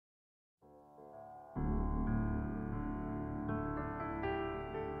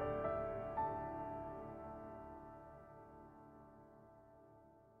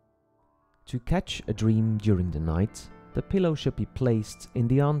To catch a dream during the night, the pillow should be placed in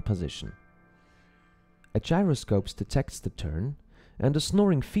the on position. A gyroscope detects the turn, and a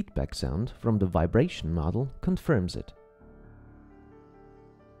snoring feedback sound from the vibration model confirms it.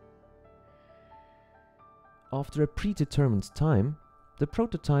 After a predetermined time, the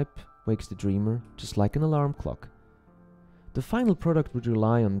prototype wakes the dreamer just like an alarm clock. The final product would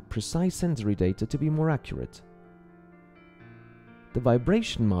rely on precise sensory data to be more accurate. The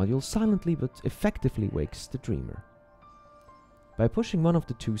vibration module silently but effectively wakes the dreamer. By pushing one of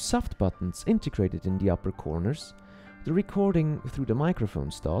the two soft buttons integrated in the upper corners, the recording through the microphone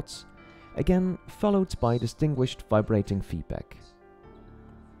starts, again followed by distinguished vibrating feedback.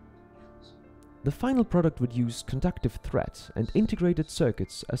 The final product would use conductive thread and integrated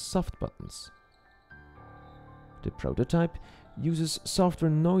circuits as soft buttons. The prototype uses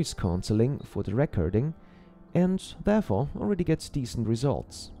software noise cancelling for the recording and therefore already gets decent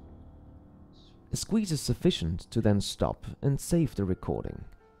results. A squeeze is sufficient to then stop and save the recording.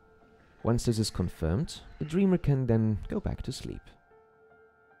 Once this is confirmed, the dreamer can then go back to sleep.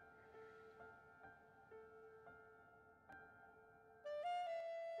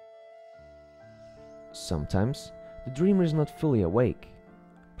 Sometimes, the dreamer is not fully awake,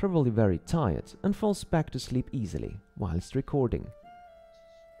 probably very tired, and falls back to sleep easily whilst recording.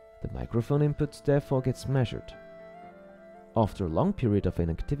 The microphone input therefore gets measured. After a long period of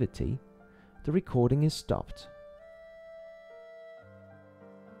inactivity, the recording is stopped.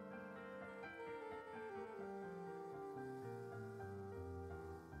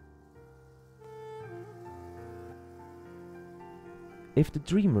 If the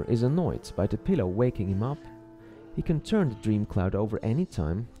dreamer is annoyed by the pillow waking him up, he can turn the Dreamcloud over any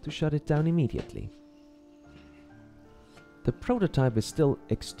time to shut it down immediately. The prototype is still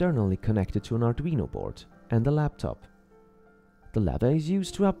externally connected to an Arduino board and a laptop. The latter is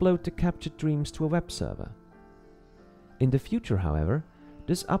used to upload the captured dreams to a web server. In the future, however,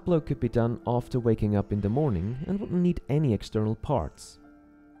 this upload could be done after waking up in the morning and wouldn't need any external parts.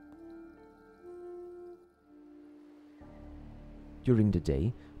 During the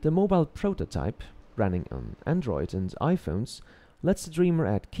day, the mobile prototype, running on Android and iPhones, lets the dreamer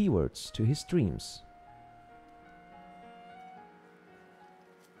add keywords to his dreams.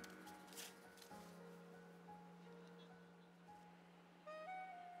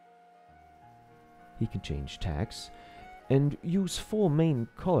 He can change tags and use 4 main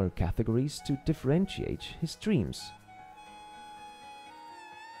color categories to differentiate his dreams.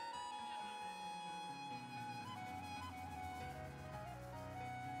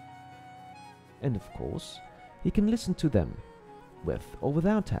 And of course, he can listen to them, with or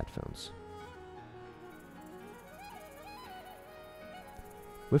without headphones.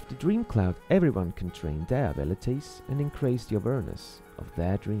 With the Dreamcloud, everyone can train their abilities and increase the awareness of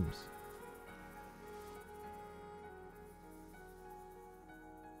their dreams.